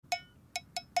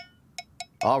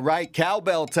All right,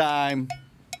 cowbell time.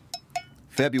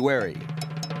 February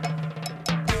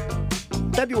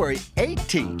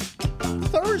 18th,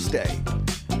 Thursday.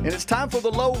 And it's time for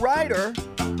the low rider.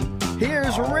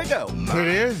 Here's Riggo. It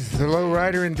is the low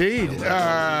rider indeed.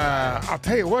 I'll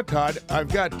tell you what, Todd. I've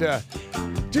got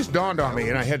just dawned on me,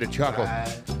 and I had to chuckle.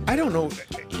 I don't know.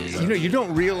 You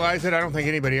don't realize it. I don't think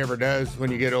anybody ever does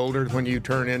when you get older. When you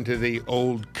turn into the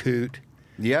old coot.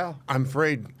 Yeah. I'm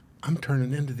afraid I'm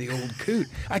turning into the old coot.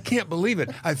 I can't believe it.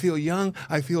 I feel young.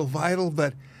 I feel vital,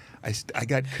 but I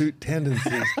got coot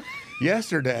tendencies.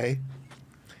 Yesterday.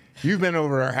 You've been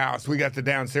over our house. We got the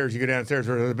downstairs. You go downstairs.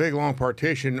 There's a big, long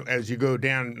partition as you go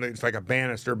down. It's like a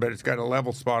banister, but it's got a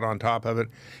level spot on top of it.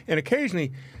 And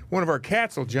occasionally, one of our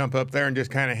cats will jump up there and just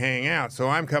kind of hang out. So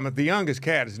I'm coming. The youngest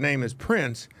cat, his name is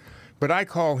Prince, but I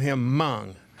call him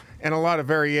Mung. And a lot of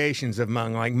variations of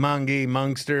Mung, like Mungie,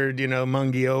 Mungstered,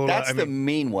 Mungiola. That's the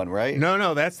mean one, right?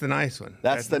 No, that's the nice one.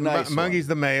 That's the nice one. Mungie's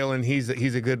the male, and he's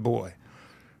a good boy.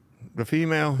 The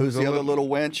female, who's the other little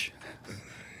wench?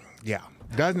 Yeah.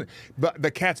 But the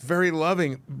cat's very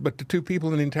loving, but the two people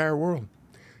in the entire world,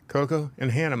 Coco and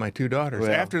Hannah, my two daughters.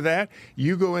 Well, after that,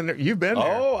 you go in there. You've been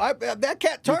there. Oh, that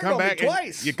cat turned on me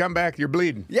twice. You come back, you're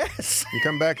bleeding. Yes. You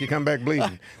come back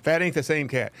bleeding. That ain't the same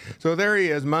cat. So there he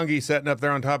is, Mungie, sitting up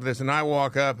there on top of this, and I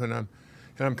walk up, and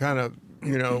I'm kind of,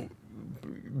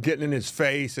 getting in his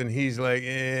face, and he's like,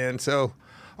 and so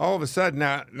all of a sudden,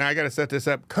 now I got to set this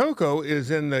up. Coco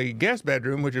is in the guest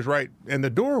bedroom, which is right, and the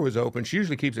door was open. She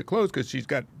usually keeps it closed because she's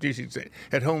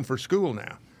at home for school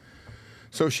now.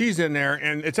 So she's in there,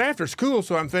 and it's after school,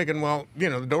 so I'm thinking, well,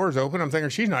 the door's open. I'm thinking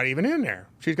she's not even in there.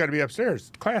 She's got to be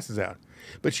upstairs. Class is out.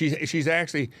 But she's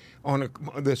actually on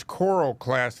this choral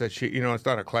class that she, it's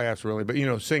not a class really, but,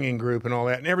 singing group and all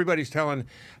that. And everybody's telling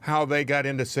how they got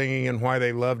into singing and why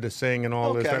they love to sing and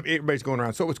all this stuff. Everybody's going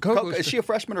around. So it was Coco. Is she a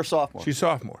freshman or sophomore? She's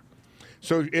sophomore.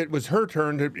 So it was her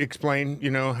turn to explain,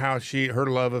 how her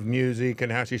love of music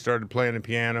and how she started playing the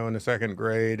piano in the second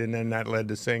grade, and then that led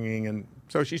to singing. And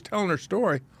so she's telling her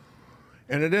story.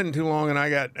 And it didn't too long, and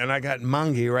I got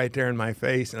Mungie right there in my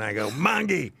face, and I go,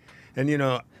 Mungie! And,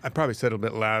 I probably said it a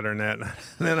bit louder than that.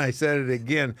 And then I said it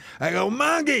again. I go,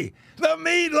 Mungie, the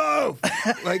meatloaf!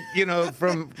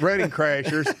 From Wedding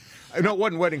Crashers. No, it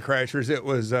wasn't Wedding Crashers. It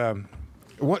was... it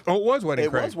was Wedding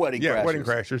Crashers. It was Wedding Crashers. Yeah, Wedding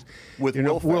Crashers. With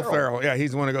Will Ferrell. Yeah,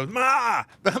 he's the one who goes, Ma,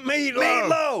 the meatloaf!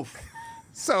 Meatloaf!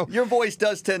 So your voice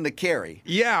does tend to carry.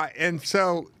 Yeah, and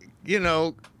so,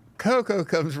 Coco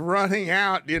comes running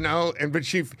out, but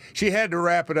she had to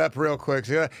wrap it up real quick.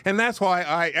 And that's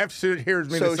why F-Suit hears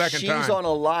me the second time. So she's on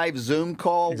a live Zoom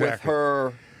call with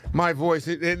her... My voice,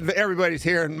 everybody's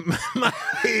hearing, the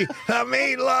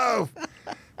meatloaf!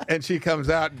 And she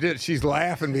comes out, she's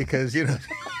laughing because,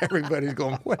 everybody's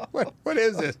going, what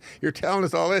is this? You're telling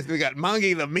us all this. We got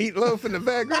Mungie the meatloaf in the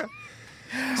background.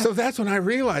 So that's when I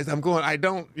realized I'm going, I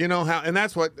don't, how, and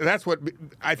that's what,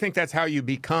 I think that's how you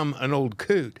become an old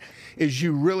coot, is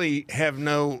you really have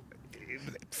no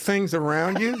things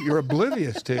around you you're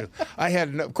oblivious to.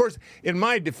 Of course, in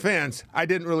my defense, I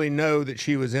didn't really know that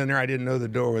she was in there. I didn't know the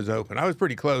door was open. I was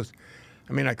pretty close.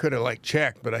 I mean, I could have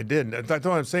checked, but I didn't. That's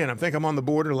all I'm saying. I think I'm on the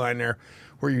borderline there,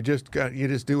 where you just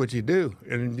do what you do,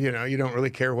 and you don't really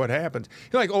care what happens.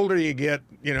 Older you get,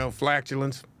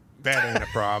 flatulence, that ain't a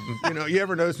problem. You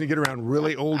ever notice when you get around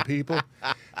really old people,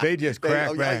 they just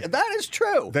crack back. That is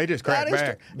true. They just crack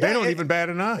back. They don't even bat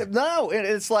an eye. No,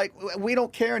 it's like we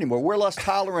don't care anymore. We're less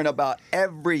tolerant about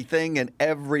everything and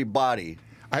everybody.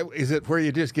 Is it where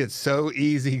you just get so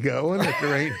easy-going that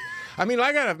there ain't... I mean,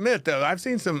 I gotta admit though, I've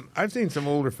seen some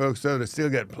older folks though that still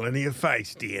got plenty of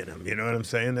feisty in them. You know what I'm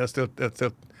saying? They'll still.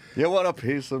 You want a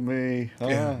piece of me?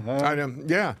 Yeah,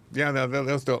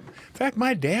 they'll still. In fact,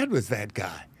 my dad was that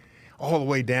guy, all the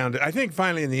way down to. I think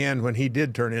finally in the end, when he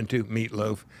did turn into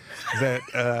meatloaf,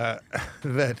 that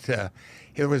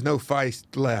there was no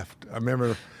feist left. I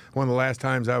remember one of the last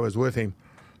times I was with him,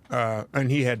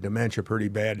 and he had dementia pretty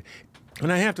bad.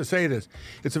 And I have to say this: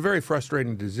 it's a very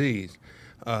frustrating disease.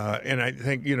 And I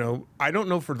think, I don't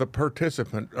know for the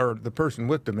participant or the person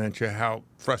with dementia how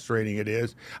frustrating it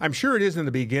is. I'm sure it is in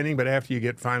the beginning, but after you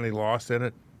get finally lost in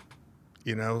it,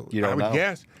 I would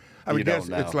guess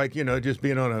it's like, just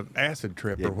being on an acid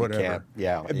trip or whatever.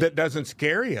 That doesn't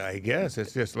scare you, I guess.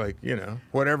 It's just like,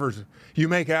 whatever's, you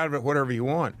make out of it whatever you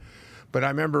want. But I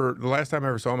remember the last time I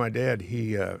ever saw my dad,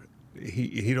 he'd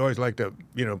always like to,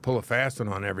 pull a fast one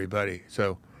on everybody.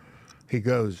 So he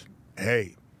goes,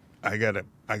 hey, I got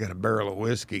a barrel of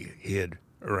whiskey hid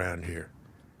around here,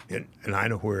 and I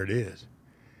know where it is.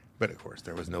 But of course,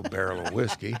 there was no barrel of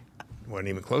whiskey. Wasn't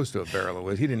even close to a barrel of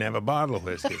whiskey. He didn't have a bottle of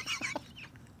whiskey.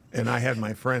 And I had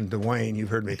my friend Dwayne. You've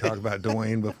heard me talk about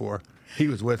Dwayne before. He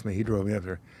was with me. He drove me up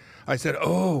there. I said,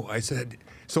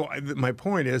 my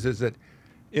point is that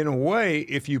in a way,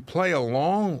 if you play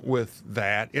along with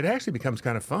that, it actually becomes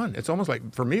kind of fun. It's almost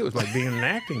like, for me, it was like being in an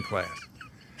acting class.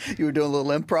 You were doing a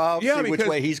little improv, yeah, see because, which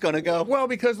way he's going to go? Well,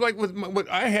 because like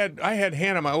I had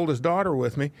Hannah, my oldest daughter,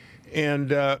 with me,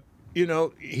 and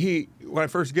when I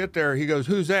first get there, he goes,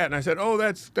 "Who's that?" And I said, "Oh,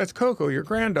 that's Coco, your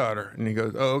granddaughter." And he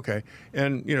goes, "Oh, okay."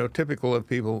 And typical of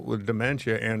people with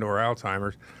dementia and or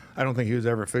Alzheimer's, I don't think he was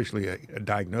ever officially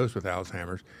diagnosed with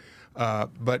Alzheimer's,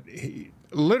 but he,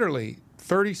 literally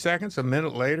 30 seconds, a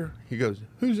minute later, he goes,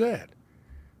 "Who's that?"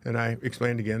 And I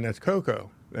explained again, "That's Coco.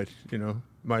 That's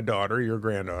my daughter, your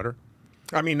granddaughter.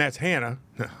 I mean, that's Hannah."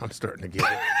 I'm starting to get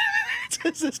it.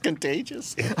 Is this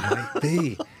contagious? It might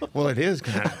be. Well, it is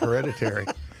kind of hereditary.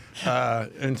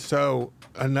 And so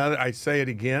I say it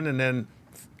again, and then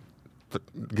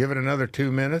give it another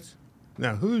 2 minutes.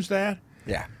 Now, who's that?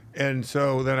 Yeah. And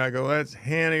so then I go, "That's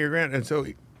Hannah, your granddaughter." And so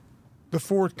the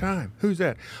fourth time, "Who's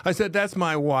that?" I said, "That's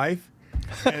my wife."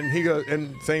 And he goes,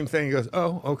 and same thing. He goes,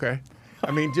 "Oh, okay." I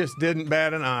mean, just didn't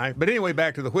bat an eye. But anyway,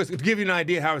 back to the whiskey. To give you an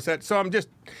idea how it's set. So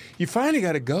you finally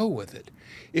got to go with it.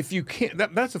 If you can't,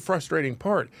 that's the frustrating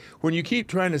part. When you keep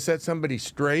trying to set somebody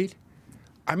straight,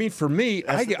 I mean, for me,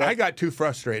 I got too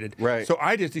frustrated. Right. So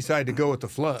I just decided to go with the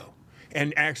flow.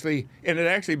 And it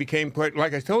actually became quite,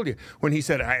 like I told you, when he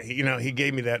said, he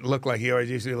gave me that look like he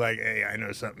always used to be like, "Hey, I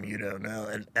know something you don't know.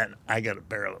 And I got a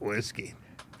barrel of whiskey.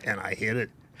 And I hit it.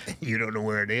 You don't know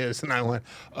where it is." And I went,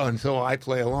 and so I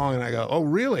play along, and I go, "Oh,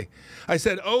 really?" I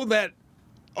said,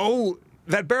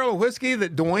 that barrel of whiskey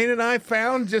that Dwayne and I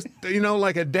found just,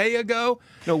 like a day ago.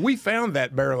 No, we found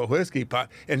that barrel of whiskey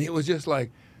pot, and it was just like,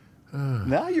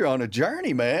 Now you're on a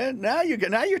journey, man. Now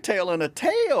you're tailing a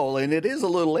tale, and it is a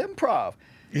little improv.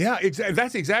 Yeah,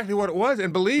 that's exactly what it was.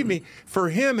 And believe me, for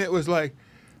him, it was like,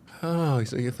 "Oh,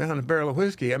 so you found a barrel of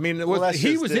whiskey." I mean,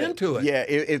 he was into it. Yeah,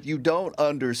 if you don't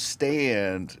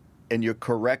understand and you're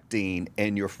correcting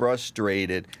and you're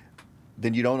frustrated,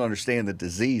 then you don't understand the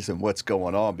disease and what's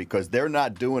going on, because they're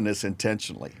not doing this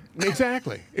intentionally.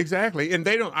 Exactly. And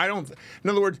in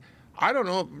other words, I don't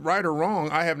know, right or wrong,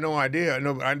 I have no idea.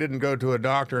 I didn't go to a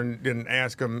doctor and didn't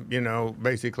ask him,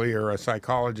 basically, or a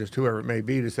psychologist, whoever it may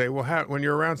be, to say, well, when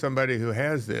you're around somebody who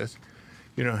has this,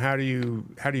 how do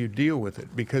you deal with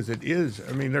it? Because it is,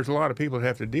 I mean, there's a lot of people that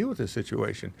have to deal with this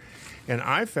situation. And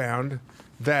I found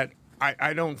that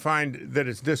I don't find that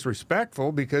it's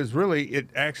disrespectful, because really it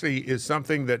actually is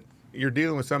something that you're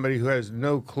dealing with somebody who has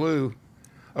no clue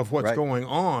of what's going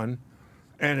on,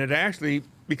 and it actually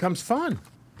becomes fun.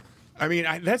 I mean,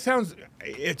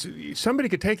 somebody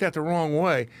could take that the wrong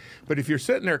way, but if you're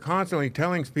sitting there constantly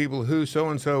telling people who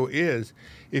so-and-so is,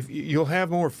 you'll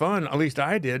have more fun, at least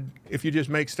I did, if you just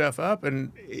make stuff up,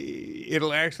 and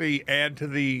it'll actually add to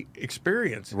the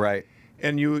experience. Right.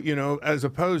 And as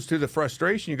opposed to the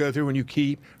frustration you go through when you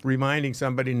keep reminding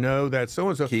somebody, "No, that's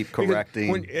so-and-so." Keep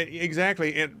correcting.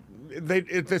 Exactly. And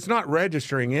it's not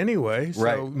registering anyway, so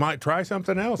right. Might try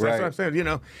something else. Right. That's what I'm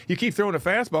saying. You keep throwing a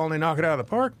fastball and they knock it out of the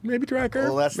park. Maybe try a curve.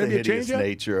 Well, that's maybe the hideous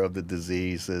nature of the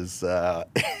disease. And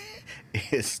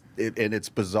it's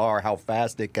bizarre how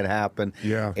fast it can happen.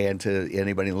 Yeah. And to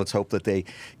anybody, let's hope that they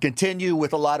continue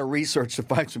with a lot of research to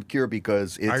find some cure,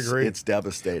 because it's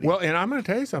devastating. Well, and I'm going to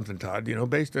tell you something, Todd.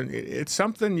 Based on it's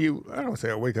something I don't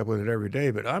say I wake up with it every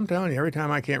day, but I'm telling you, every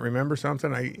time I can't remember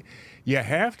something, you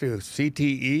have to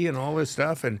CTE and all this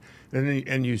stuff, and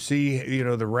you see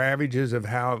the ravages of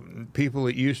how people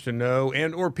that used to know,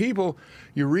 and or people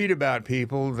you read about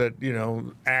people that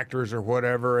actors or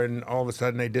whatever, and all of a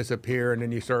sudden they disappear, and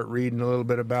then you start reading a little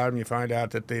bit about them, you find out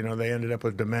that they ended up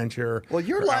with dementia. Well,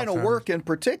 your line of work in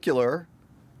particular,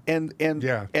 and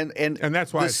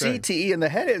that's why the CTE and the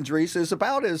head injuries is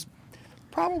about as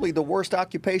probably the worst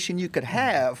occupation you could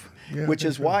have, which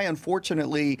is why,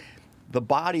 unfortunately, the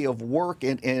body of work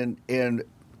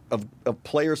of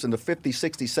players in the 50s,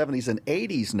 60s, 70s, and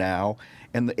 80s now,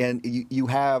 and you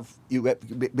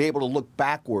be able to look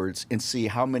backwards and see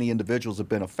how many individuals have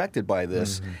been affected by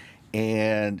this. Mm-hmm.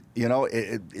 And,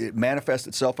 it manifests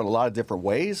itself in a lot of different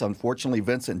ways. Unfortunately,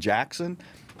 Vincent Jackson,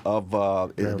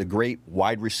 the great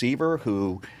wide receiver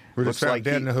who looks like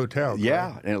dead in a hotel.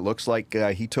 Yeah, and it looks like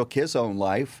he took his own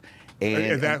life. And,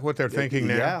 is that what they're thinking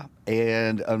now? Yeah,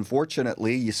 and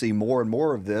unfortunately, you see more and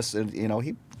more of this. And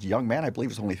he, young man, I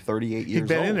believe, was only 38 years old. He'd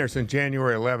been in there since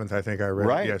January 11th, I think I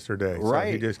read it yesterday. So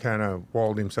he just kind of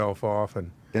walled himself off.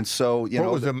 And so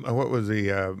what was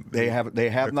the they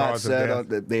have not said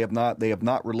they have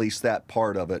not released that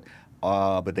part of it.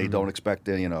 But they don't expect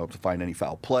to find any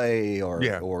foul play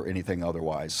or anything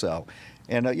otherwise. So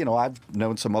And, I've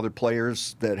known some other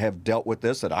players that have dealt with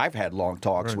this that I've had long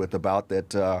talks with about that,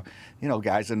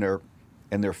 guys in their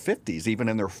 50s, even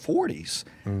in their 40s,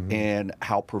 and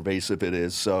how pervasive it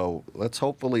is. So let's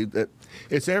hopefully that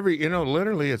it's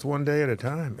literally it's one day at a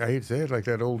time. I hate to say it, like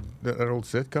that old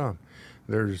sitcom.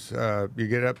 There's you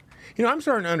get up. I'm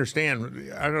starting to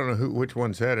understand. I don't know which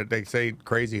one said it. They say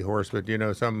Crazy Horse, but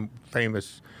some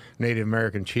famous Native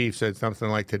American chief said something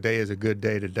like, "Today is a good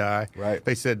day to die." Right.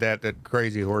 They said that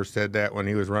Crazy Horse said that when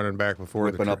he was running back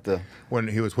before when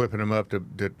he was whipping him up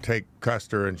to take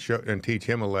Custer and teach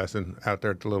him a lesson out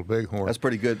there at the Little Bighorn. That's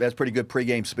pretty good. That's pretty good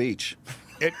pregame speech.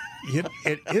 It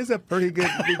is a pretty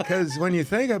good, because when you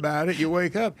think about it, you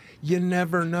wake up, you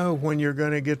never know when you're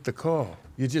going to get the call.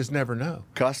 You just never know.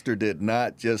 Custer did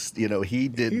not just, he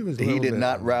did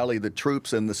not rally the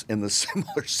troops in the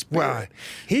similar spirit.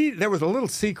 Well, there was a little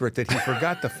secret that he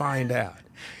forgot to find out.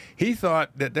 He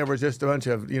thought that there was just a bunch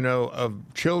of,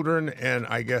 of children and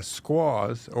I guess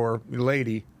squaws or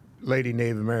lady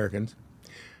Native Americans.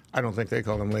 I don't think they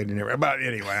call them lady Native. But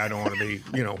anyway, I don't want to be,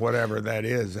 whatever that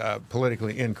is,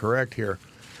 politically incorrect here.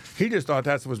 He just thought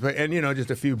that's what was, and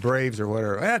just a few Braves or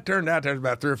whatever. It turned out there's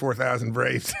about 3,000 or 4,000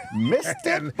 Braves. Missed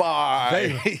it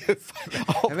by.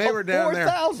 And they were down 4,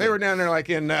 there. They were down there like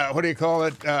in what do you call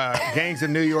it? Gangs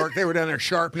in New York. They were down there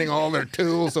sharpening all their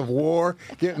tools of war,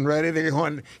 getting ready. They're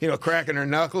going, cracking their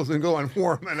knuckles and going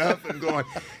warming up and going,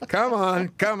 come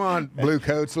on, blue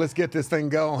coats, let's get this thing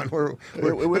going. But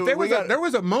there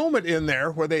was a moment in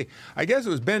there where I guess it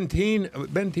was Benteen.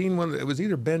 It was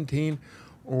either Benteen.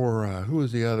 Or who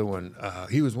was the other one?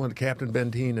 He was Captain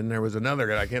Benteen, and there was another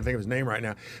guy. I can't think of his name right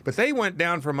now. But they went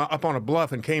down from up on a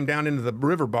bluff and came down into the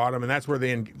river bottom, and that's where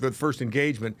the first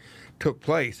engagement took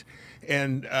place.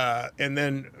 And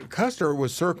then Custer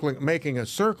was making a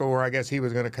circle where I guess he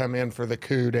was going to come in for the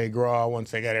coup de grace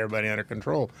once they got everybody under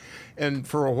control. And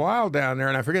for a while down there,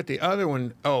 and I forget the other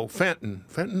one,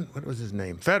 Fenton, what was his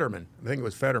name? Fetterman. I think it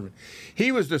was Fetterman.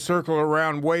 He was to circle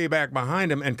around way back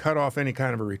behind him and cut off any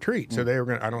kind of a retreat. So they were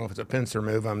going to, I don't know if it's a pincer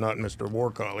move, I'm not Mr.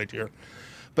 War College here.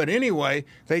 But anyway,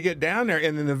 they get down there,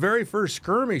 and in the very first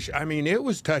skirmish, it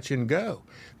was touch and go.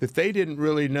 That they didn't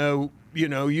really know,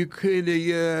 you could,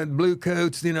 blue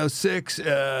coats, 6,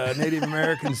 Native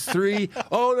Americans 3.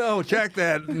 Oh, no, check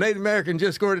that. Native American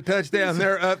just scored a touchdown.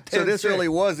 They're up 10. So this really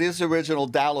was this original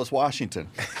Dallas, Washington.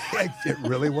 It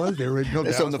really was the original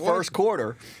Dallas. So in the first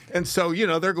quarter. And so,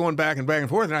 they're going back and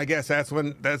forth, and I guess that's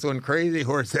when Crazy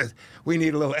Horse says, we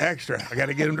need a little extra. I got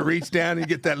to get him to reach down and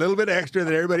get that little bit extra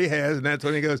that everybody has, and that's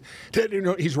when he goes,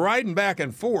 he's riding back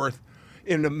and forth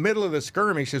in the middle of the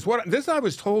skirmish. This I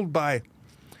was told by,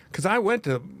 because I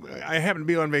happened to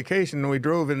be on vacation, and we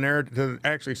drove in there to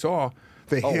actually saw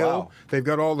the hill. Wow. They've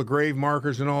got all the grave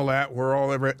markers and all that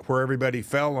where everybody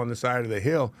fell on the side of the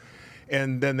hill.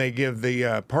 And then they give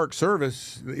the Park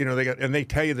Service, and they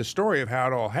tell you the story of how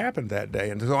it all happened that day.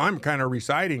 And so I'm kind of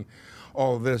reciting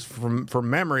all of this from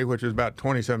memory, which was about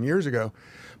 20-some years ago.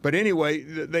 But anyway,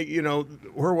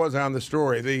 where was I on the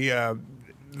story?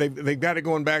 They've got it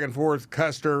going back and forth.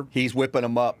 Custer. He's whipping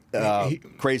them up.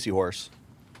 Crazy Horse.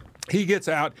 He gets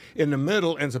out in the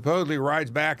middle and supposedly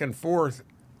rides back and forth.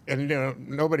 And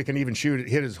nobody can even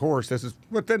hit his horse.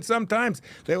 But then sometimes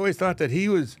they always thought that he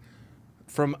was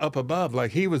from up above,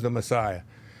 like he was the Messiah,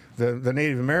 the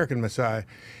Native American Messiah.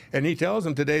 And he tells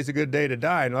them today's a good day to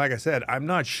die. And like I said, I'm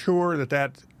not sure but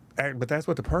that's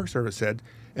what the Park Service said.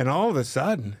 And all of a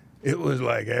sudden, it was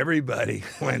like everybody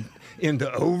went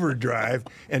into overdrive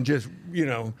and just,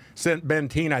 sent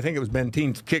Benteen. I think it was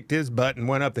Benteen kicked his butt and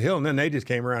went up the hill. And then they just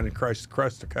came around and crushed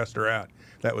the Custer out.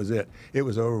 That was it. It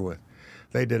was over with.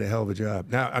 They did a hell of a job.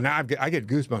 Now I get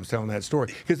goosebumps telling that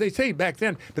story because they say back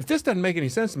then, but this doesn't make any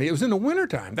sense to me. It was in the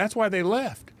wintertime. That's why they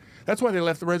left. That's why they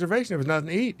left the reservation. There was nothing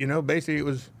to eat. Basically it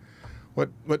was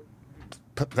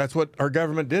that's what our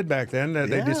government did back then.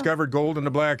 They discovered gold in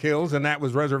the Black Hills, and that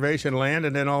was reservation land.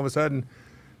 And then all of a sudden,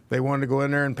 they wanted to go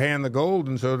in there and pan the gold,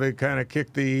 and so they kind of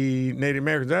kicked the Native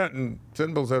Americans out. And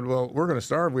Sitting Bull said, "Well, we're going to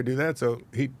starve if we do that." So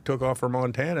he took off for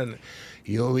Montana, and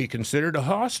you'll be considered a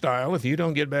hostile if you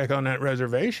don't get back on that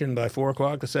reservation by 4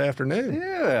 o'clock this afternoon.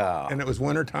 Yeah. And it was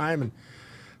wintertime, and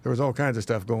there was all kinds of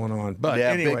stuff going on. But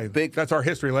anyway, that's our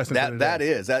history lesson.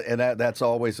 That's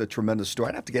always a tremendous story.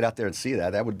 I'd have to get out there and see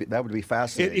that. That would be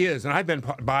fascinating. It is, and I've been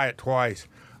by it twice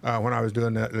when I was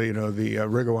doing the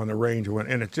Riggo on the range,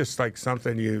 and it's just like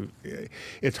something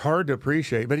it's hard to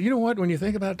appreciate. But you know what? When you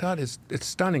think about it, Todd, it's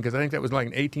stunning because I think that was like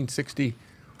 1860.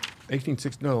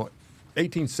 No,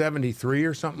 1873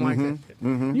 or something like that.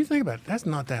 Mm-hmm. You think about it, that's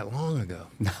not that long ago.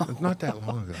 No. It's not that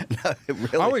long ago. No,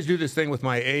 really. I always do this thing with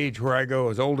my age where I go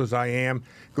as old as I am,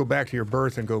 go back to your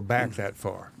birth and go back that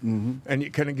far. Mm-hmm. And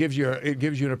it kind of gives you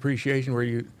an appreciation where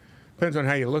you, depends on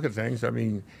how you look at things. I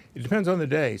mean, it depends on the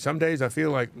day. Some days I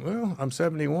feel like, well, I'm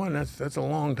 71. That's a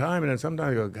long time. And then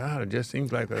sometimes I go, God, it just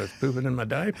seems like I was pooping in my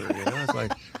diaper. You know, it's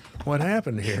like, what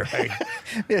happened here?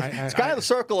 It's kind of the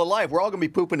circle of life. We're all going to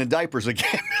be pooping in diapers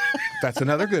again. That's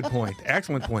another good point.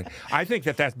 Excellent point. I think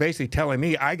that's basically telling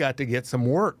me I got to get some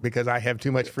work because I have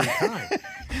too much free time.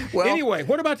 Well, anyway,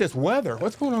 what about this weather?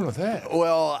 What's going on with that?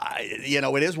 Well,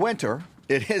 it is winter.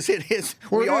 It is.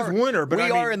 Well, it is winter, but we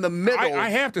are in the middle. I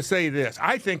have to say this.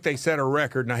 I think they set a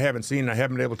record, and I haven't seen it. I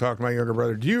haven't been able to talk to my younger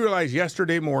brother. Do you realize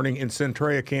yesterday morning in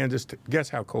Centralia, Kansas, guess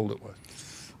how cold it was?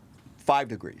 5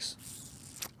 degrees.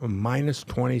 Minus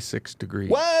 26 degrees.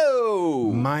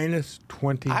 Whoa! Minus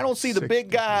 26. I don't see the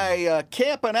big guy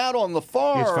camping out on the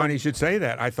farm. It's funny you should say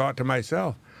that. I thought to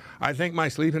myself, I think my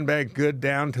sleeping bag good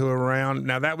down to around,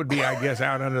 now that would be, I guess,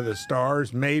 out under the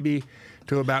stars, maybe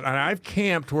to about, and I've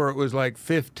camped where it was like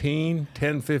 10,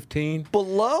 15.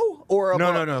 Below or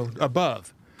above? No,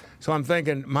 above. So I'm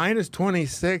thinking, minus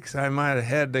 26, I might have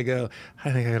had to go,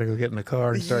 I think I got to go get in the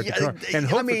car and start the car. And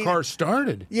hope the car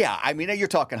started. Yeah, I mean, you're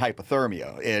talking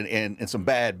hypothermia and some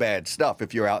bad stuff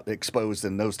if you're out exposed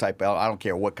in those type of, I don't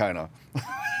care what kind of,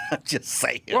 just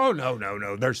saying. Oh,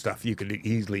 no. There's stuff you could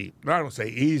easily, I don't say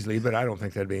easily, but I don't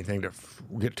think that'd be anything to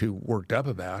get too worked up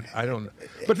about. I don't know.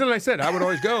 But then I said, I would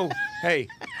always go, hey,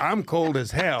 I'm cold as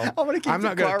hell. I'm going to keep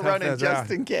the car running just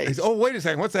in case. Oh, wait a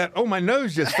second. What's that? Oh, my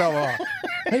nose just fell off.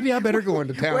 Maybe I better go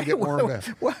into town and get warmed up.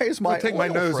 Why is my take my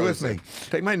nose frozen? with me.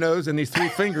 Take my nose and these 3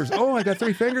 fingers. Oh, I got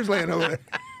 3 fingers laying over there.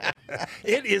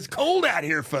 It is cold out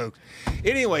here, folks.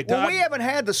 Anyway, Todd. Well, we haven't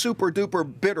had the super duper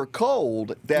bitter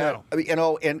cold that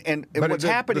and what's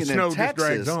happening in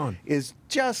Texas is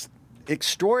just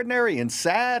extraordinary and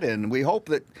sad, and we hope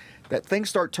that things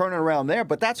start turning around there.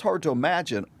 But that's hard to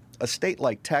imagine a state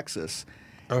like Texas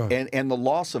and the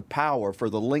loss of power for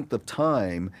the length of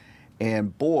time.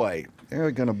 And boy, there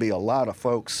are going to be a lot of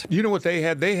folks. You know what they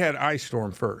had? They had ice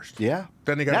storm first. Yeah.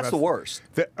 Then they got That's the worst.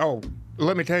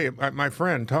 Let me tell you, my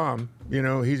friend Tom,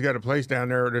 he's got a place down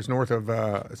there just north of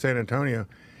San Antonio.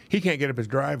 He can't get up his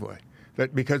driveway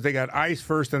because they got ice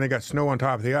first, then they got snow on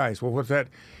top of the ice. Well, what's that?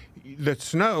 The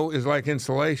snow is like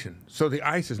insulation, so the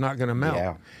ice is not going to melt.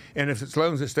 Yeah. And if as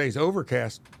long as it stays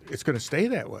overcast, it's going to stay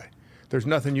that way. There's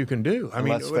nothing you can do. I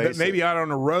mean, maybe out on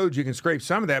the roads you can scrape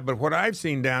some of that, but what I've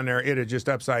seen down there, it is just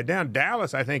upside down.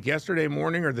 Dallas, I think yesterday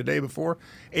morning or the day before,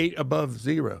 8 above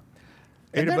zero.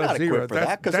 And they're not equipped for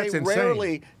that because they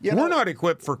rarely. We're not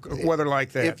equipped for weather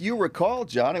like that. If you recall,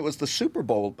 John, it was the Super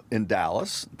Bowl in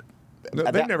Dallas. No,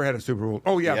 they've never had a Super Bowl.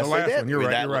 Oh yeah, yes, the last one. You're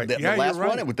right. The last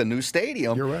one with the new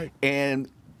stadium. You're right. And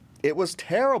it was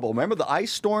terrible. Remember the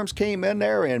ice storms came in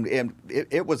there, and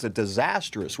it was a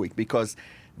disastrous week because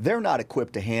they're not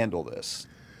equipped to handle this.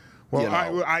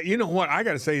 Well, you know what? I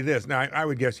got to say this. Now, I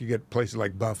would guess you get places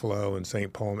like Buffalo and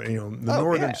St. Paul, the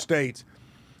northern states,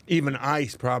 even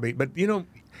ice probably. But,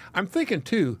 I'm thinking,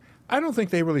 too, I don't think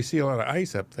they really see a lot of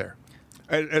ice up there.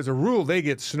 As a rule, they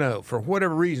get snow for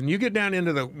whatever reason. You get down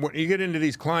into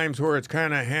these climbs where it's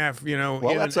kind of half, Well,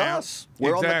 that's us.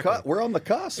 We're on the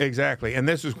cusp. Exactly, and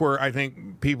this is where I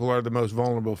think people are the most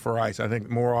vulnerable for ice. I think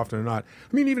more often than not.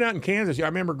 I mean, even out in Kansas, I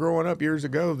remember growing up years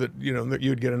ago that that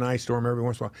you'd get an ice storm every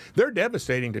once in a while. They're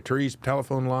devastating to trees,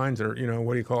 telephone lines, or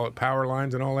what do you call it, power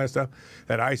lines, and all that stuff.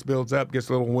 That ice builds up, gets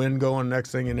a little wind going.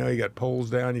 Next thing you know, you got poles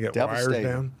down, you got wires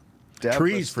down.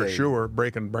 Trees for sure,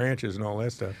 breaking branches and all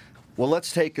that stuff. Well,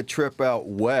 let's take a trip out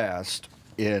west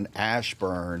in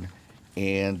Ashburn,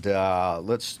 and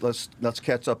let's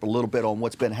catch up a little bit on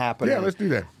what's been happening. Yeah, let's do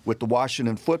that with the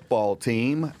Washington football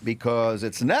team, because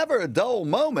it's never a dull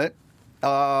moment.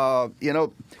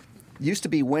 Used to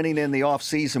be winning in the off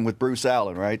season with Bruce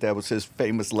Allen, right? That was his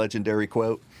famous legendary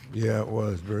quote. Yeah, it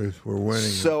was, Bruce. We're winning.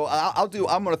 So I'm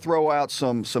going to throw out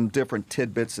some different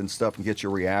tidbits and stuff and get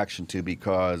your reaction to,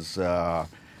 because.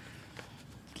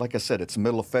 Like I said, it's the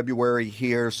middle of February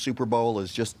here. Super Bowl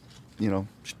is just, 10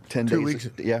 days. 2 weeks.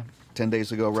 Yeah, 10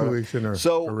 days ago. Right? 2 weeks in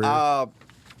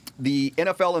The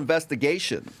NFL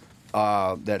investigation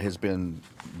that has been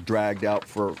dragged out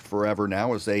for forever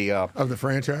now is of the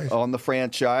franchise? On the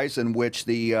franchise, in which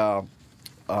the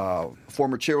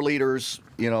former cheerleaders,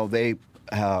 they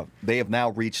have now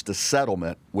reached a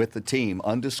settlement with the team,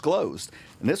 undisclosed.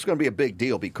 And this is going to be a big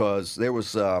deal because there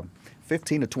was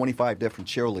 15 to 25 different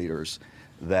cheerleaders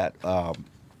that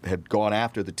had gone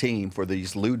after the team for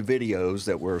these lewd videos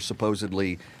that were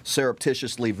supposedly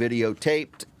surreptitiously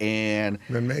videotaped, and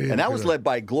that was led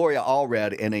by Gloria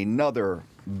Allred and another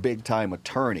big-time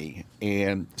attorney.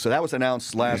 And so that was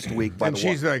announced last week by and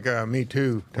she's like a Me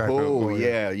Too type of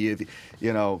lawyer. Yeah.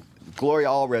 You know, Gloria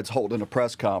Allred's holding a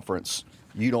press conference.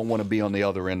 You don't want to be on the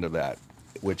other end of that,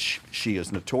 which she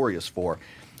is notorious for.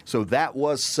 So that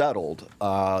was settled.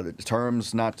 The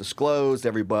terms not disclosed.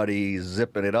 Everybody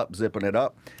zipping it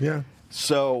up. Yeah.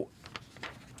 So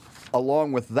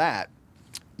along with that,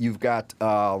 you've got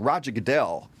Roger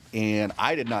Goodell, and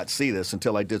I did not see this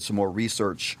until I did some more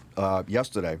research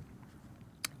yesterday.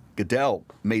 Goodell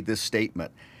made this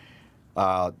statement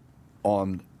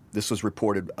this was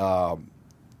reported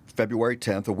February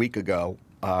 10th, a week ago,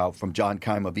 from John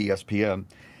Keim of ESPN.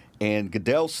 And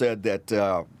Goodell said that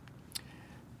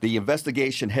the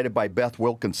investigation headed by Beth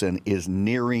Wilkinson is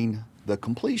nearing the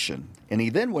completion. And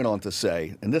he then went on to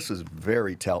say, and this is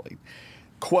very telling,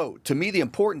 quote, "To me, the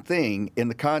important thing in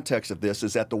the context of this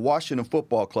is that the Washington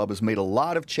Football Club has made a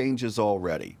lot of changes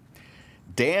already.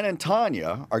 Dan and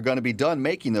Tanya are going to be done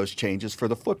making those changes for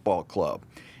the football club.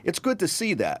 It's good to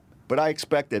see that, but I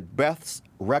expect that Beth's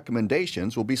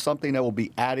recommendations will be something that will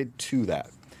be added to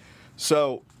that."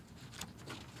 So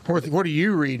what are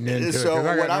you reading into? Because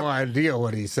I got no idea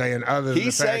what he's saying other than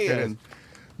the fact that it's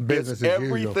business as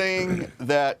usual. Everything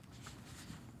that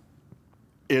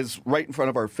is right in front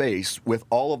of our face with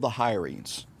all of the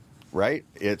hirings, right?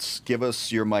 It's give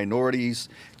us your minorities,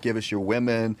 give us your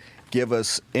women, give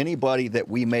us anybody that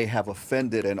we may have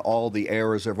offended in all the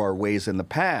errors of our ways in the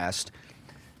past.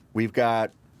 We've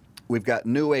got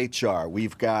new HR.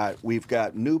 We've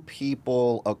got new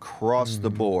people across the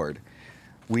board.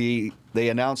 They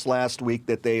announced last week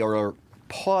that they are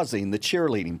pausing the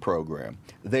cheerleading program.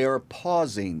 They are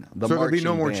pausing the marching band. So there'll be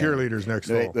no more cheerleaders next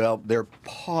fall. Well, they're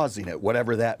pausing it,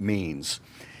 whatever that means,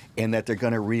 and that they're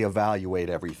going to reevaluate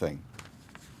everything.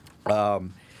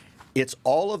 It's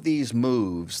all of these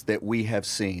moves that we have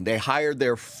seen. They hired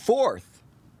their fourth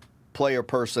player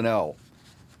personnel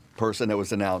person that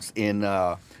was announced in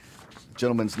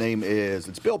gentleman's name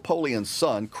it's Bill Polian's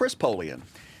son, Chris Polian.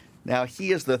 Now,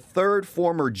 he is the third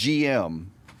former GM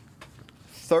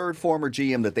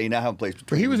that they now have in place.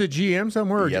 He was a GM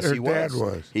somewhere? Yes, or he was. Dad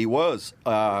was? He was.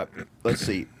 Let's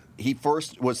see. He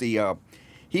first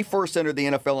entered the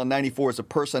NFL in '94 as a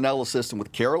personnel assistant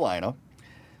with Carolina.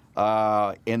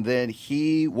 And then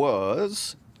he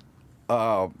served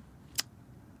as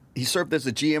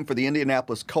a GM for the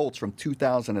Indianapolis Colts from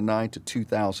 2009 to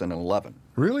 2011.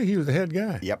 Really? He was the head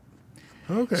guy? Yep.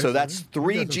 Okay. So that's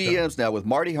three GMs now with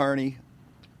Marty Herney,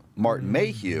 Martin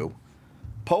Mayhew,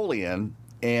 Polian,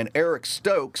 and Eric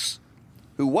Stokes,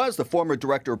 who was the former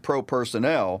director of pro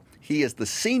personnel. He is the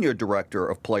senior director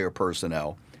of player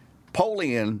personnel.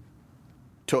 Polian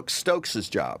took Stokes'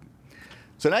 job.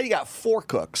 So now you got four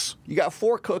cooks. You got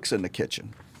four cooks in the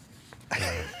kitchen.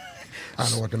 I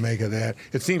don't know what to make of that.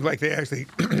 It seems like they actually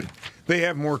they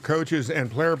have more coaches and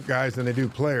player guys than they do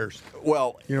players.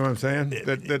 Well, you know what I'm saying?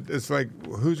 That it's like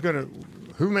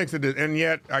who makes it? And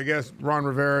yet, I guess Ron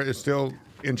Rivera is still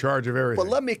in charge of everything.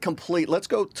 Well, let's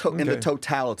go in the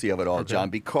totality of it all, John,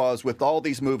 because with all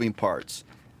these moving parts,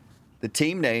 the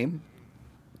team name.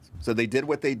 So they did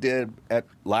what they did at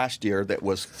last year that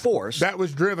was forced. That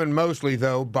was driven mostly,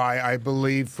 though, by, I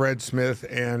believe, Fred Smith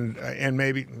and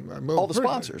maybe all the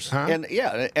sponsors. Huh?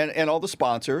 And all the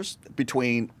sponsors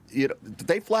between,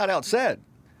 they flat out said,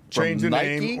 change the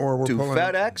Nike name or we're to pulling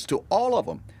FedEx to all of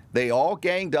them. They all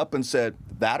ganged up and said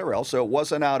that or else. So it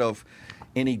wasn't out of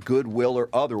any goodwill or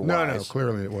otherwise. No,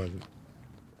 clearly it wasn't.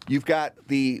 You've got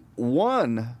the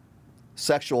one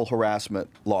sexual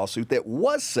harassment lawsuit that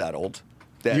was settled.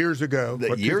 Years ago,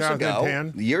 years ago,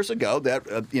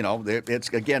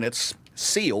 it's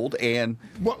sealed. And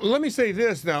well, let me say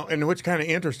this now, and which kind of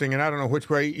interesting, and I don't know which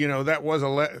way. That was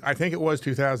I think it was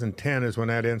 2010 is when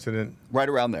that incident. Right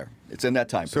around there, it's in that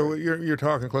time So period. you're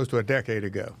talking close to a decade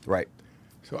ago, right?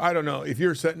 So I don't know if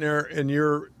you're sitting there and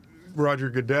you're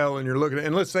Roger Goodell and you're looking at,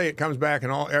 and let's say it comes back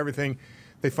and everything,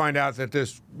 they find out that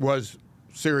this was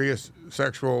serious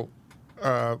sexual.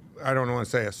 I don't want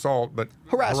to say assault, but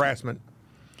harassment.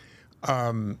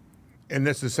 And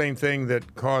this is the same thing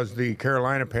that caused the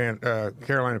Carolina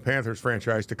Panthers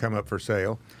franchise to come up for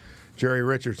sale. Jerry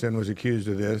Richardson was accused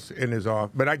of this in his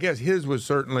office, but I guess his was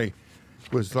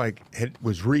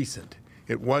recent.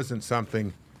 It wasn't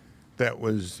something that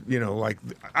was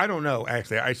I don't know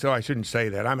actually. So I shouldn't say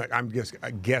that. I'm just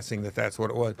guessing that that's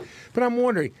what it was. But I'm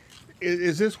wondering,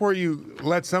 is this where you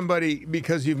let somebody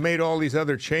because you've made all these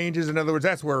other changes? In other words,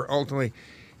 that's where ultimately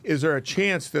is there a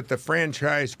chance that the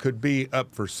franchise could be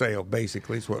up for sale?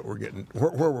 Basically, is what we're getting,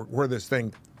 where this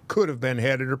thing could have been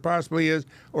headed, or possibly is,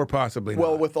 or possibly not.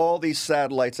 Well, with all these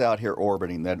satellites out here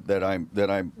orbiting that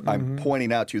I'm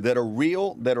pointing out to you, that are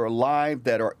real, that are alive,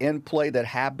 that are in play, that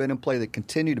have been in play, that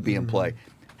continue to be in play,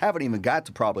 haven't even got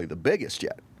to probably the biggest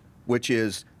yet, which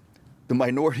is the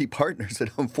minority partners that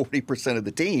own 40% of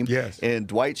the team. Yes. And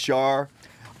Dwight Schrute,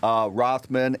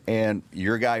 Rothman, and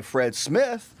your guy Fred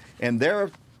Smith, and their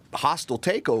hostile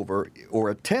takeover, or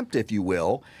attempt, if you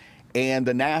will, and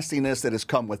the nastiness that has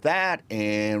come with that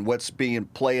and what's being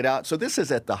played out. So this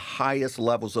is at the highest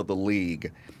levels of the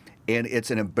league, and it's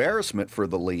an embarrassment for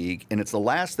the league, and it's the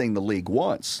last thing the league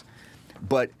wants.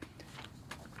 But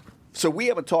so we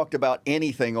haven't talked about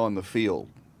anything on the field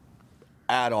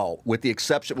at all, with the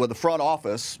exception with the front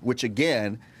office, which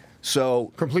again,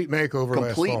 so complete makeover.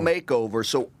 Complete makeover.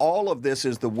 So all of this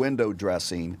is the window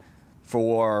dressing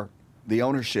for the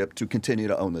ownership to continue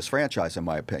to own this franchise, in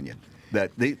my opinion.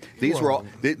 That these were all,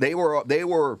 they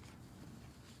were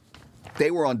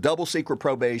on double secret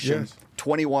probation. Yes.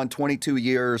 21, 22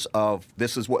 years of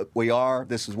this is what we are,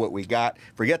 this is what we got.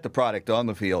 Forget the product on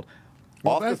the field.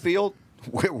 Off the field,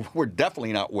 we're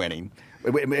definitely not winning,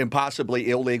 and possibly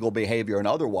illegal behavior and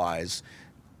otherwise.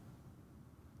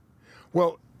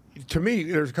 Well, to me,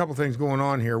 there's a couple things going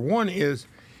on here. One is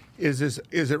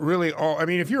it really all? I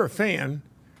mean, if you're a fan,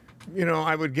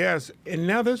 I would guess. And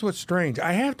now this is what's strange.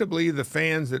 I have to believe the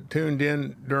fans that tuned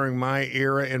in during my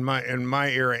era, and my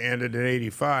era ended in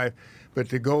 '85, but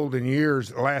the golden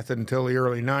years lasted until the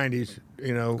early '90s.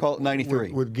 Call it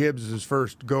 '93 with Gibbs'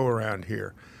 first go around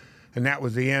here. And that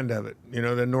was the end of it. Then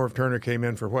Norv Turner came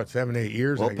in for 7, 8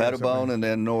 years. Well, Pettibone and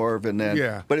then Norv, and then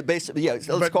yeah. But it basically,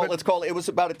 let's call it. It was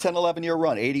about a 10, 11-year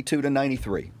run, 82 to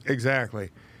 93.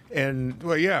 Exactly, and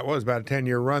it was about a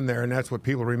 10-year run there, and that's what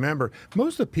people remember.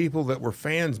 Most of the people that were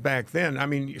fans back then, I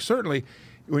mean, certainly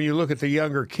when you look at the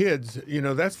younger kids,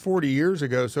 that's 40 years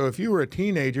ago. So if you were a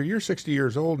teenager, you're 60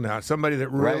 years old now. Somebody that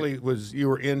really you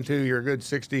were into, you're a good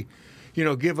 60.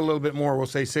 Give a little bit more. We'll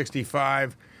say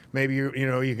 65. Maybe you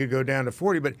could go down to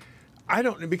 40, but I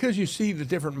don't, because you see the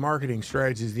different marketing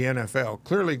strategies the NFL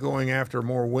clearly going after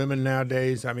more women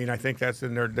nowadays. I mean, I think that's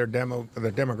in their the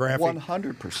demographic.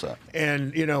 100%.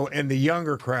 And and the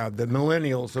younger crowd, the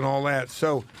millennials, and all that.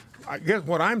 So, I guess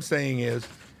what I'm saying is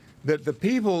that the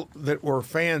people that were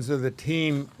fans of the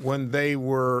team when they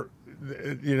were,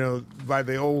 by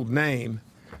the old name,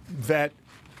 that.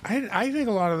 I think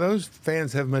a lot of those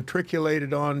fans have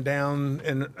matriculated on down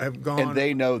and have gone. And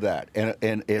they know that.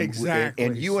 And exactly.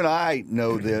 And you and I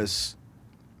know this,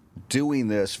 doing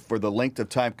this for the length of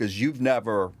time, because you've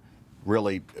never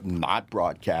really not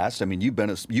broadcast. I mean, you've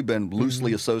been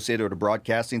loosely associated with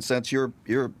broadcasting since your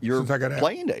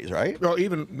playing days, right? Well,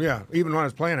 even when I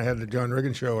was playing, I had the John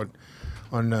Riggins show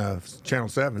on Channel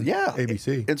 7,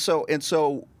 ABC. And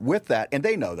so with that, and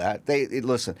they know that.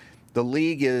 Listen. The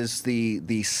league is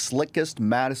the slickest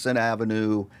Madison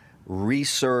Avenue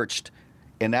researched,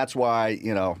 and that's why,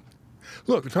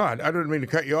 Look, Todd, I don't mean to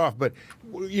cut you off, but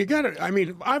you got to, I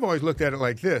mean, I've always looked at it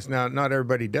like this. Now, not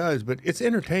everybody does, but it's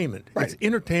entertainment. Right. It's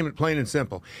entertainment, plain and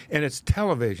simple. And it's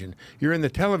television. You're in the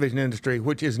television industry,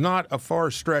 which is not a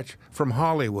far stretch from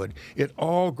Hollywood. It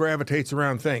all gravitates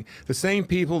around things. The same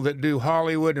people that do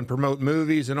Hollywood and promote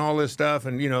movies and all this stuff,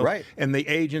 and, right. and the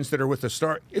agents that are with the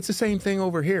star, it's the same thing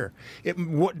over here.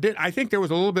 I think there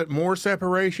was a little bit more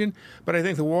separation, but I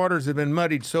think the waters have been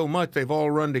muddied so much, they've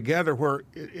all run together where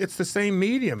it's the same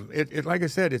medium. It like I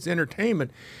said, it's entertainment.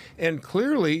 And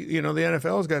clearly, the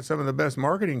NFL's got some of the best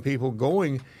marketing people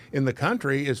going in the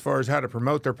country as far as how to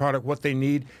promote their product, what they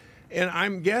need. And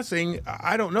I'm guessing,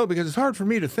 I don't know, because it's hard for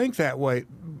me to think that way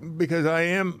because I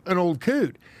am an old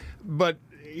coot. But,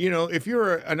 if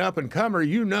you're an up-and-comer,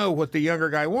 you know what the younger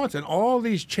guy wants. And all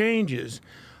these changes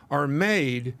are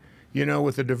made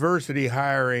with the diversity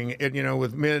hiring,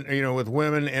 with men, with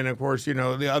women, and of course,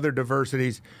 the other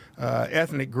diversities,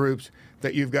 ethnic groups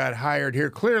that you've got hired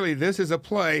here. Clearly, this is a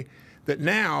play that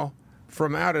now,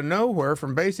 from out of nowhere,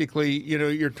 from basically,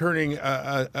 you're turning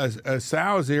a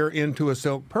sow's ear into a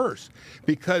silk purse,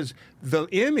 because the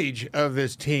image of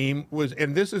this team was,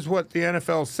 and this is what the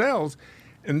NFL sells.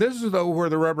 And this is, though, where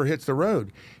the rubber hits the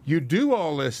road. You do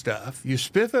all this stuff, you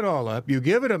spiff it all up, you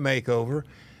give it a makeover,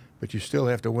 but you still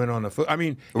have to win on the foot. I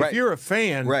mean, if you're a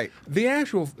fan, the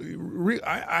actual,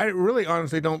 I really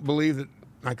honestly don't believe that,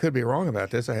 I could be wrong about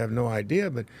this, I have no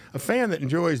idea, but a fan that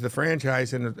enjoys the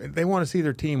franchise and they want to see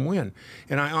their team win.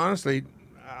 And I honestly,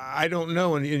 I don't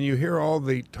know, and you hear all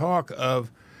the talk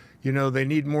of, they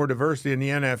need more diversity in the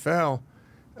NFL,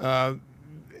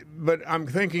 but I'm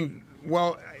thinking,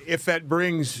 Well, if that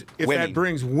brings Winning.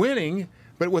 winning,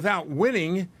 but without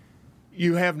winning,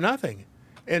 you have nothing.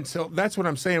 And so that's what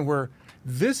I'm saying. Where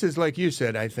this is, like you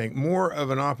said, I think more of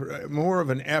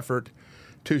an effort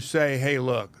to say, hey,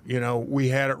 look, we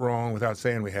had it wrong without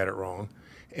saying we had it wrong,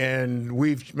 and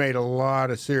we've made a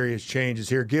lot of serious changes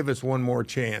here. Give us one more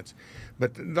chance.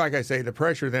 But like I say, the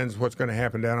pressure then is what's going to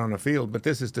happen down on the field. But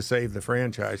this is to save the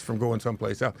franchise from going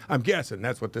someplace else. I'm guessing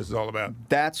that's what this is all about.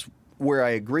 That's where I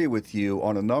agree with you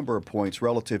on a number of points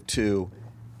relative to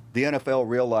the NFL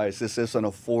realized this isn't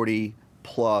a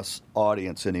 40-plus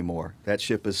audience anymore. That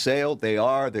ship has sailed.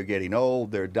 They're getting old.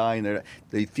 They're dying.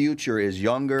 The future is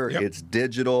younger. Yep. It's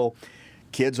digital.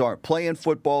 Kids aren't playing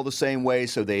football the same way,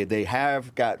 so they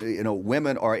have got,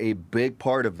 women are a big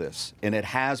part of this, and it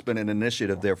has been an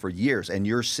initiative there for years, and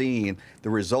you're seeing the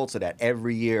results of that.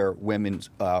 Every year, women's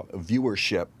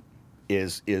viewership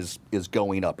is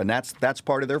going up, and that's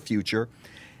part of their future.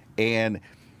 And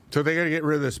so they got to get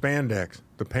rid of the spandex,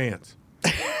 the pants.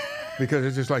 Because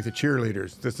it's just like the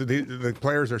cheerleaders. The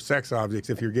players are sex objects.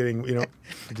 If you're getting,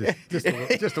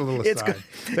 just a little aside.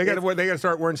 They got to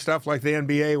start wearing stuff like the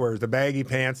NBA wears, the baggy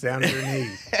pants down to their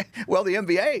knees. Well, the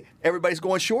NBA, everybody's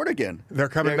going short again. They're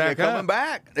coming back. They're coming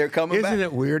back. They're coming back. Isn't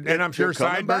it weird? And I'm sure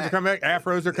sideburns are coming back.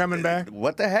 Afros are coming back.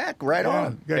 What the heck? Right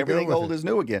on. Everything old is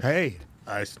new again. Hey,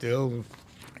 I still.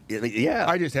 Yeah.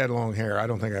 I just had long hair. I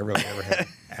don't think I really ever had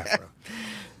afro.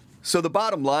 So the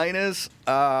bottom line is.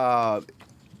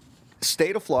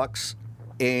 State of flux,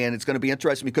 and it's going to be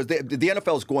interesting because the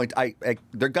NFL is going to,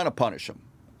 they're going to punish them.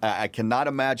 I cannot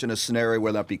imagine a scenario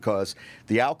where that, because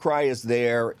the outcry is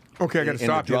there. Okay, I got to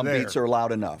stop you there. And the drum beats are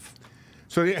loud enough.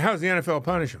 So how's the NFL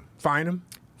punish them? Fine them?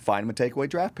 Fine them and take away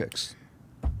draft picks.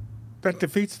 That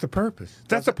defeats the purpose.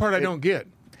 That's the part I don't get.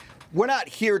 We're not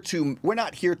here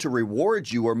to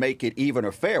reward you or make it even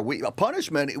or fair. A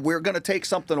punishment, we're going to take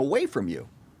something away from you.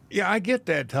 Yeah, I get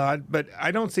that, Todd, but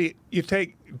I don't see you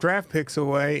take draft picks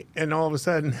away and all of a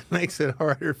sudden it makes it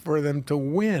harder for them to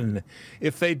win.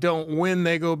 If they don't win,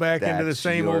 they go back into the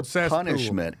same old cesspool.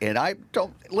 Punishment. And I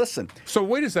don't listen. So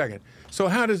wait a second. So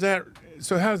how does that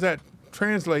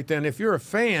translate then? If you're a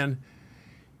fan,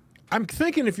 I'm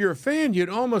thinking if you're a fan, you'd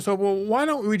almost say, well, why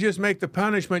don't we just make the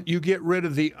punishment you get rid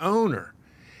of the owner?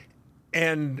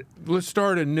 And let's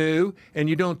start anew, and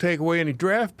you don't take away any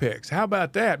draft picks. How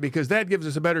about that? Because that gives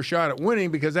us a better shot at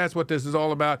winning, because that's what this is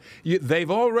all about. They've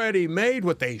already made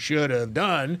what they should have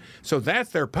done, so that's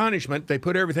their punishment. They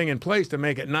put everything in place to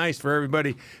make it nice for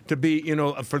everybody to be,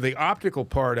 for the optical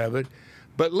part of it.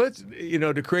 But let's,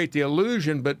 to create the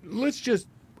illusion, but let's just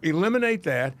eliminate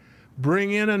that.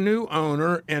 Bring in a new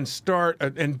owner and start,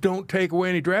 and don't take away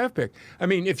any draft pick. I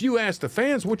mean, if you ask the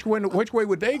fans, which way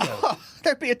would they go? Oh,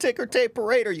 there'd be a ticker tape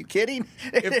parade. Are you kidding?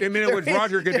 If it was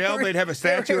Roger Goodell, they'd have a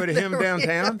statue of him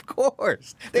downtown. Of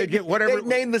course, they'd get whatever. They'd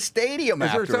name the stadium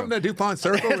after him. Is there something at DuPont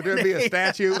Circle? Would there be a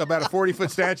statue, about a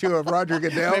 40-foot statue of Roger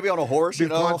Goodell? Maybe on a horse,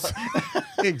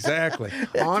 Exactly,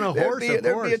 on a horse.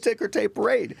 There'd be a ticker tape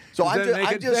parade. So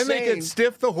I'm just saying. They could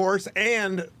stiff the horse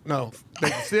they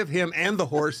could stiff him and the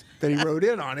horse that he rode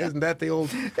in on. Isn't that the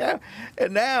old? Yeah.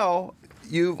 And now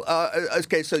you've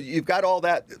so you've got all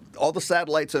the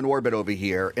satellites in orbit over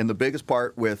here, and the biggest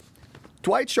part with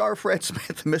Dwight Schrute, Fred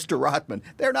Smith, and Mr. Rodman.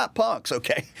 They're not punks,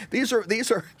 okay? They've got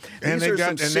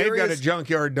a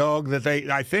junkyard dog that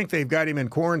I think they've got him in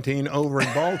quarantine over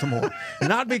in Baltimore,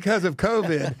 not because of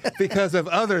COVID, because of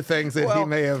other things that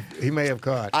he may have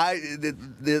caught.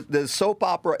 The soap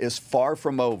opera is far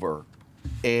from over.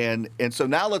 And so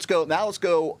now let's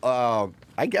go.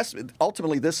 I guess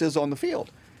ultimately this is on the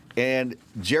field. And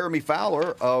Jeremy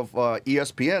Fowler of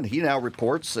ESPN, he now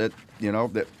reports that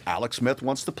that Alex Smith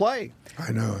wants to play.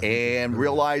 I know. And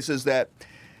realizes that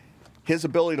his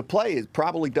ability to play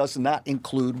probably does not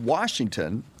include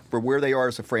Washington for where they are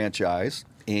as a franchise.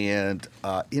 And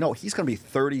he's going to be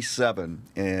 37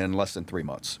 in less than 3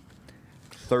 months.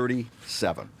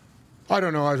 37. I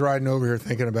don't know. I was riding over here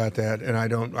thinking about that, and I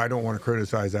don't want to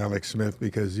criticize Alex Smith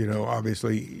because,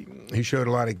 obviously he showed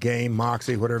a lot of game,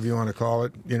 moxie, whatever you want to call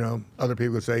it. Other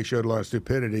people would say he showed a lot of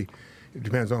stupidity. It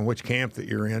depends on which camp that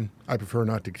you're in. I prefer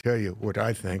not to tell you what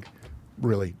I think,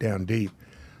 really down deep,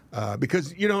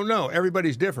 because you don't know.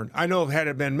 Everybody's different. I know if had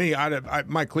it been me,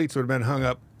 my cleats would have been hung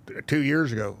up 2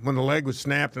 years ago when the leg was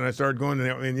snapped and I started going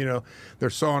to and they're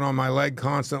sawing on my leg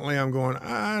constantly. I'm going,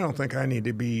 I don't think I need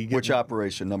to be. Which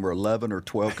operation, number 11 or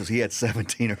 12? Because he had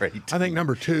 17 or 18. I think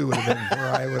number 2 would have been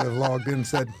where I would have logged in and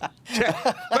said, check.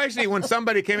 Especially when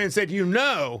somebody came in and said,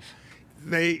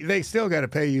 they still got to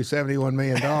pay you $71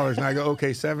 million. And I go,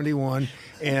 okay, 71,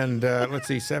 and let's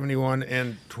see, 71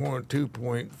 and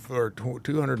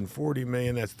 240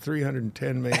 million. That's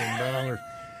 $310 million.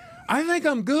 I think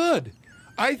I'm good.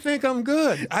 I think I'm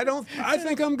good. I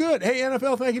think I'm good. Hey,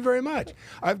 NFL, thank you very much.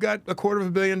 I've got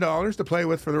 $250 million to play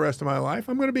with for the rest of my life.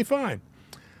 I'm going to be fine.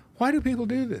 Why do people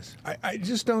do this? I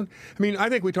just don't. I mean, I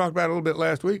think we talked about it a little bit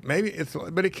last week.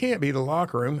 But it can't be the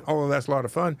locker room, although that's a lot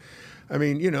of fun. I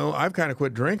mean, I've kind of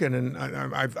quit drinking, and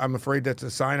I'm afraid that's a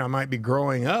sign I might be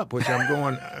growing up, which I'm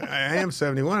going, I am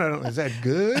 71. Is that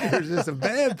good or is this a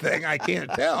bad thing? I can't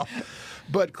tell.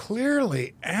 But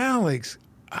clearly, Alex,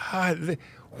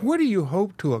 what do you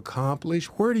hope to accomplish?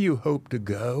 Where do you hope to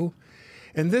go?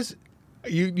 And this,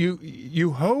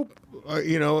 you hope,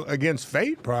 against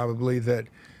fate probably that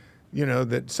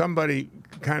somebody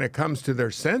kind of comes to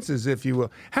their senses, if you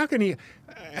will. How can he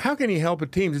help a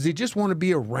team? Does he just want to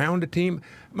be around a team?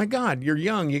 My God, you're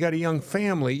young. You got a young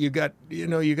family. You got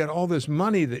all this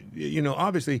money that,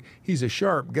 obviously he's a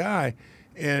sharp guy.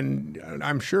 And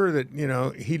I'm sure that,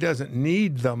 he doesn't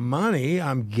need the money,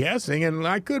 I'm guessing. And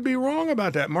I could be wrong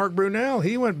about that. Mark Brunell,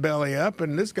 he went belly up,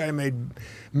 and this guy made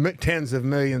tens of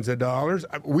millions of dollars.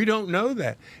 We don't know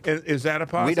that. Is that a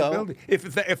possibility?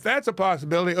 If that's a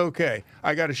possibility, okay,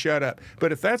 I got to shut up.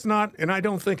 But if that's not, and I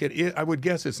don't think it is, I would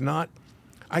guess it's not,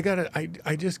 I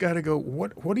just got to go,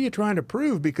 what are you trying to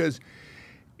prove? Because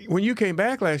when you came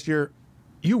back last year,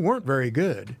 you weren't very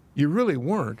good. You really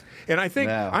weren't. And I think,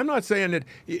 I'm not saying that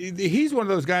he's one of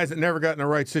those guys that never got in the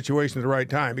right situation at the right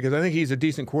time, because I think he's a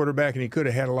decent quarterback and he could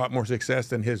have had a lot more success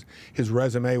than his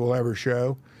resume will ever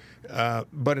show.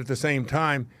 But at the same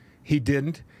time, he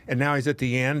didn't. And now he's at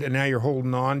the end, and now you're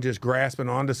holding on, just grasping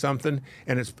onto something,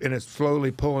 and it's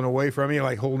slowly pulling away from you,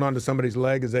 like holding onto somebody's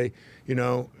leg as as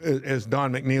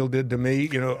Don McNeil did to me,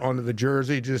 onto the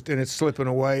jersey, and it's slipping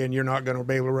away, and you're not going to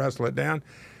be able to wrestle it down.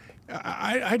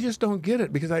 I just don't get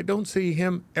it, because I don't see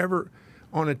him ever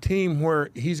on a team where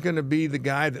he's going to be the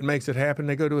guy that makes it happen.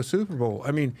 They go to a Super Bowl.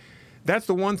 I mean, that's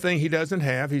the one thing he doesn't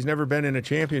have. He's never been in a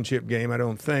championship game, I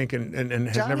don't think, and has never gone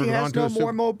to a Super Bowl. Johnny has no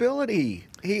more mobility.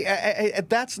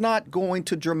 That's not going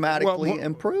to dramatically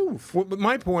improve. Well, but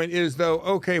my point is, though,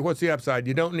 okay, what's the upside?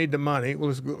 You don't need the money.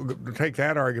 Well, let's take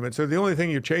that argument. So the only thing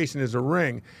you're chasing is a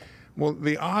ring. Well,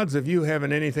 the odds of you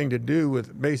having anything to do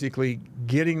with basically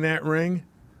getting that ring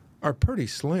are pretty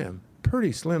slim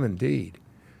indeed.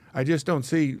 I just don't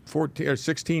see 14 or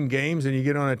 16 games and you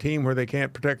get on a team where they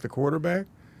can't protect the quarterback.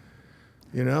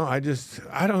 I don't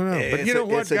know. But you know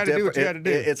what? Got to do what you got to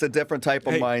do. It's a different type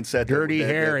of mindset. Dirty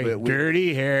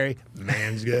Harry.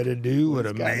 Man's got to do what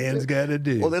a man's got to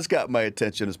do. Well, this got my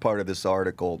attention as part of this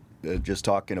article, just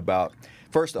talking about,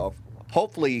 first off,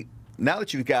 hopefully, now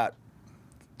that you've got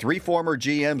 3 former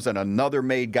GMs and another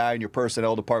made guy in your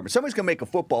personnel department, somebody's going to make a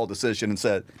football decision and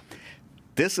say,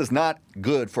 this is not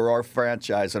good for our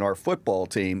franchise and our football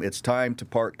team. It's time to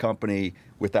part company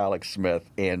with Alex Smith.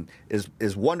 And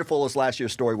as wonderful as last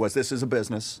year's story was, this is a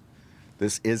business.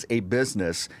 This is a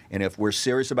business. And if we're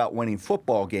serious about winning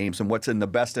football games and what's in the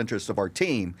best interest of our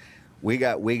team, we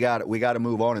got to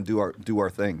move on and do our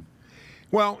thing.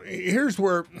 Well, here's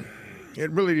where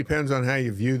it really depends on how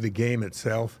you view the game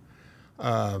itself.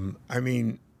 I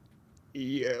mean,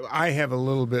 I have a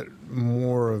little bit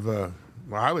more of a,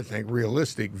 I would think,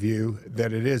 realistic view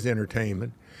that it is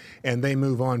entertainment, and they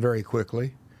move on very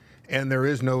quickly, and there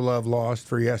is no love lost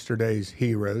for yesterday's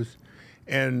heroes,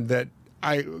 and that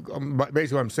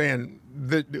basically what I'm saying,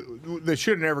 that they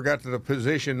should have never got to the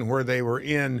position where they were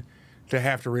in to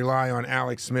have to rely on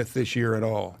Alex Smith this year at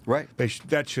all. Right.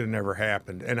 That should have never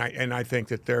happened, and I think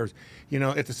that there's,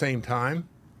 at the same time,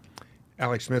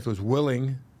 Alex Smith was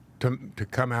willing to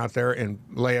come out there and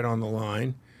lay it on the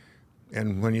line.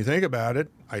 And when you think about it,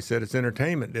 I said it's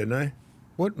entertainment, didn't I?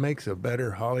 What makes a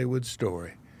better Hollywood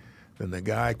story than the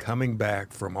guy coming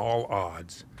back from all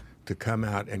odds to come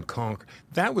out and conquer?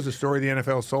 That was a story the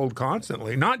NFL sold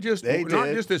constantly, not just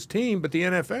this team, but the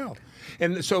NFL.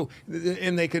 And so,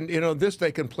 and they can,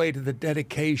 they can play to the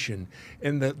dedication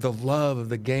and the love of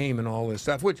the game and all this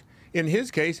stuff, which in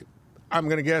his case, I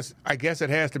guess it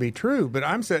has to be true, but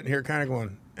I'm sitting here kind of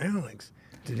going, Alex,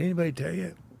 did anybody tell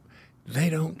you?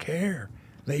 They don't care.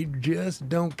 They just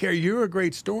don't care. You're a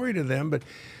great story to them,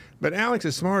 but Alex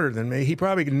is smarter than me. He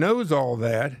probably knows all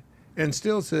that and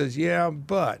still says, yeah,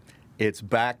 but. It's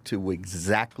back to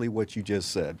exactly what you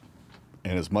just said.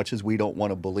 And as much as we don't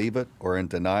want to believe it or in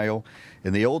denial,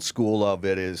 in the old school of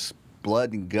it is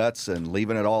blood and guts and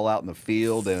leaving it all out in the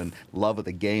field and love of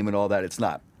the game and all that. It's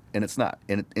not. And it's not.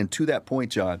 And to that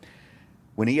point, John,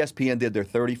 when ESPN did their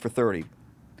 30 for 30,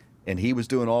 And he was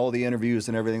doing all the interviews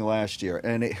and everything last year,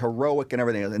 and heroic and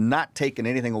everything, and not taking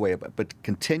anything away, but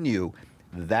continue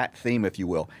that theme, if you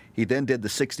will. He then did the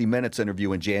 60 Minutes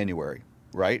interview in January,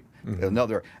 right?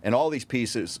 Mm-hmm. And all these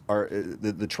pieces are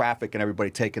the traffic and everybody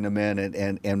taking them in,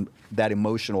 and that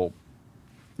emotional,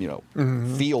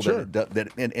 feel Sure.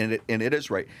 and it is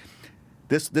right.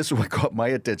 This is what caught my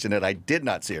attention that I did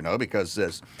not see, because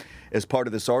as part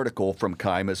of this article from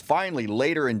Keim, is finally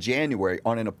later in January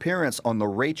on an appearance on the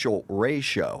Rachel Ray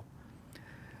Show.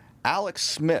 Alex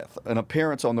Smith, an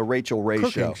appearance on the Rachel Ray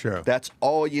show. That's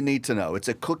all you need to know. It's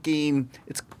a cooking.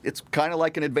 It's kind of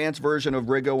like an advanced version of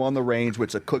Riggo on the Range,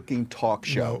 which is a cooking talk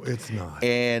show. No, it's not.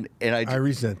 And I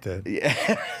resent that.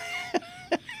 Yeah.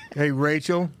 Hey,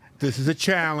 Rachel, this is a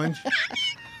challenge.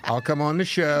 I'll come on the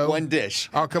show. One dish.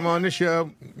 I'll come on the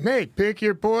show. Hey, pick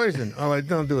your poison. Oh, I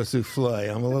don't do a souffle.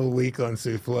 I'm a little weak on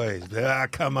souffles.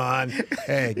 Come on.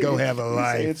 Hey, go have a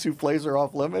life. You saying souffles are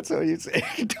off limits? Or you say,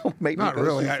 don't make me Not go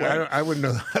really. souffle? I wouldn't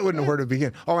know. I wouldn't know where to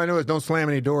begin. All I know is don't slam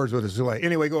any doors with a souffle.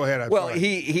 Anyway, go ahead.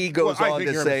 He goes on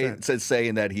to say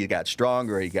saying that he got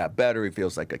stronger, he got better, he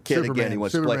feels like a kid again. He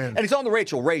wants to play, and he's on the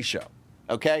Rachel Ray Show.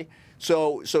 Okay,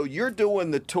 so you're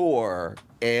doing the tour,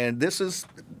 and this is.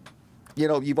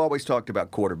 You've always talked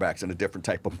about quarterbacks in a different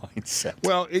type of mindset.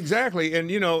 Well, exactly, and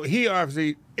he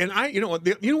obviously, and I,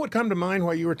 what come to mind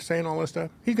while you were saying all this stuff?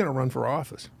 He's going to run for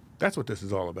office. That's what this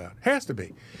is all about. Has to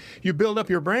be. You build up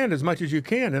your brand as much as you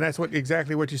can, and that's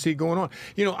exactly what you see going on.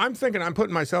 I'm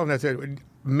putting myself in that situation.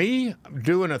 Me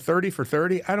doing a 30 for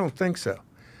 30, I don't think so.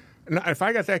 Now, if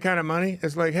I got that kind of money,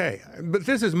 it's like, hey, but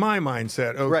this is my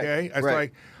mindset, okay? Right, it's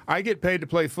like, I get paid to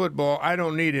play football. I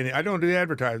don't need any. I don't do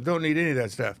advertising. Don't need any of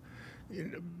that stuff.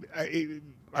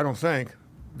 I don't think.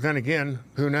 Then again,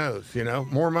 who knows?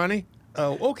 More money?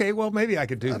 Oh, okay. Well, maybe I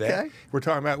could do that. We're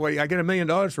talking about, I get $1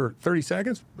 million for 30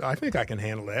 seconds. I think I can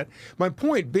handle that. My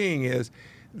point being is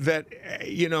that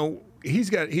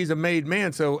he's a made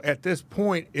man. So at this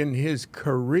point in his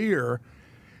career,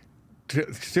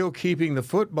 still keeping the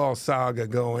football saga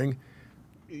going.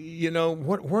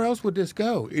 Where else would this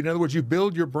go? In other words, you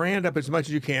build your brand up as much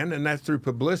as you can, and that's through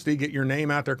publicity, get your name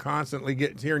out there constantly,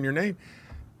 hearing your name.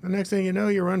 The next thing you know,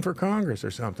 you run for Congress or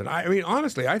something. I mean,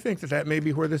 honestly, I think that may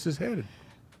be where this is headed.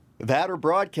 That or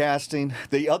broadcasting.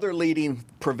 The other leading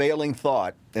prevailing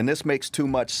thought, and this makes too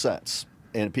much sense,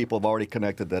 and people have already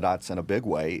connected the dots in a big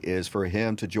way, is for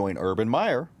him to join Urban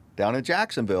Meyer down in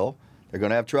Jacksonville. They're going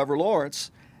to have Trevor Lawrence,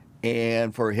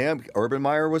 and for him, Urban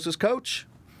Meyer was his coach.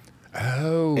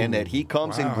 Oh, and that he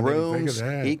comes and grooms.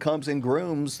 He comes and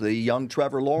grooms the young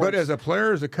Trevor Lawrence. But as a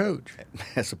player, as a coach,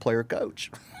 as a player, coach.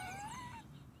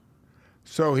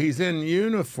 So he's in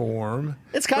uniform.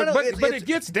 It's kind but it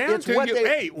gets down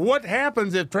to what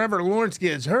happens if Trevor Lawrence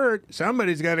gets hurt?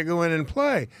 Somebody's got to go in and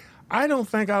play. I don't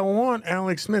think I want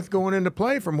Alex Smith going into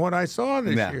play from what I saw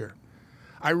this year.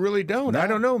 I really don't. No. I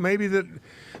don't know. Maybe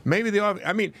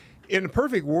I mean, in a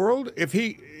perfect world, if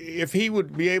he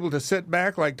would be able to sit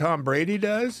back like Tom Brady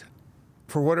does,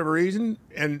 for whatever reason,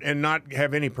 and not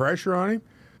have any pressure on him.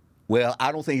 Well,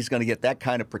 I don't think he's going to get that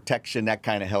kind of protection, that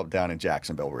kind of help down in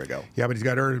Jacksonville, Riggo. Yeah, but he's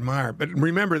got Urban Meyer. But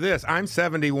remember this, I'm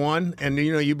 71, and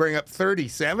you bring up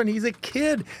 37. He's a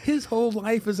kid. His whole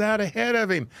life is out ahead of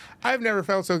him. I've never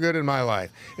felt so good in my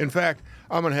life. In fact,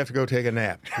 I'm going to have to go take a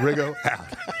nap. Riggo, out.